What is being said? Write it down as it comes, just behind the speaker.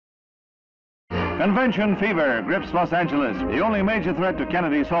Convention fever grips Los Angeles. The only major threat to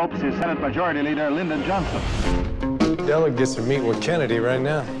Kennedy's hopes is Senate Majority Leader Lyndon Johnson. Delegates are meeting with Kennedy right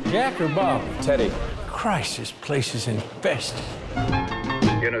now. Jack or Bob? Teddy. Christ, this place is infested.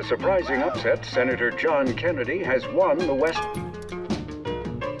 In a surprising upset, Senator John Kennedy has won the West.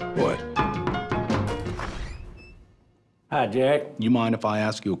 What? Hi, Jack. You mind if I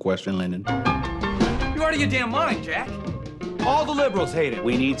ask you a question, Lyndon? You're out of your damn mind, Jack. All the liberals hate it.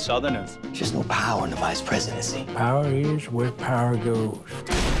 We need Southerners. There's no power in the vice presidency. Power is where power goes.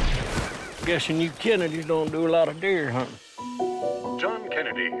 Guessing you Kennedys don't do a lot of deer hunting. John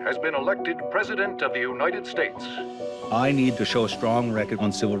Kennedy has been elected President of the United States. I need to show a strong record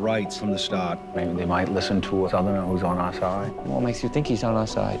on civil rights from the start. Maybe they might listen to a Southerner who's on our side. What makes you think he's on our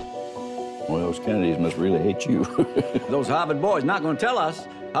side? Well, those Kennedys must really hate you. Those Harvard boys not going to tell us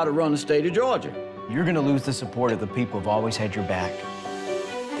how to run the state of Georgia. You're going to lose the support of the people who've always had your back.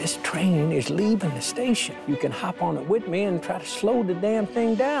 This train is leaving the station. You can hop on it with me and try to slow the damn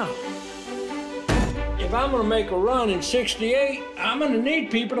thing down. If I'm gonna make a run in '68, I'm gonna need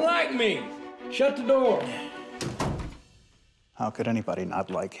people like me. Shut the door. How could anybody not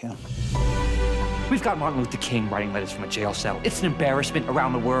like him? We've got Martin Luther King writing letters from a jail cell. It's an embarrassment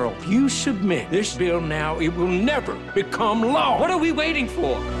around the world. If you submit this bill now, it will never become law. What are we waiting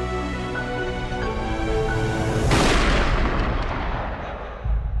for?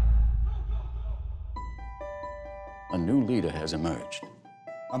 A new leader has emerged.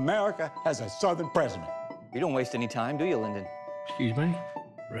 America has a Southern president. You don't waste any time, do you, Lyndon? Excuse me?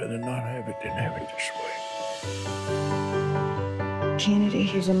 Rather not have it than have it this way. Kennedy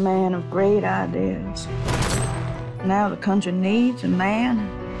is a man of great ideas. Now the country needs a man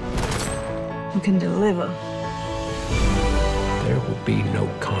who can deliver. There will be no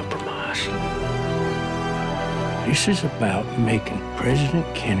compromise. This is about making President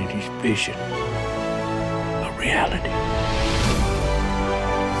Kennedy's vision a reality.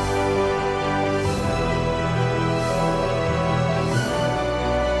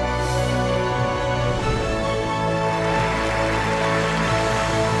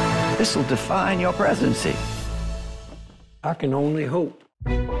 This will define your presidency. I can only hope.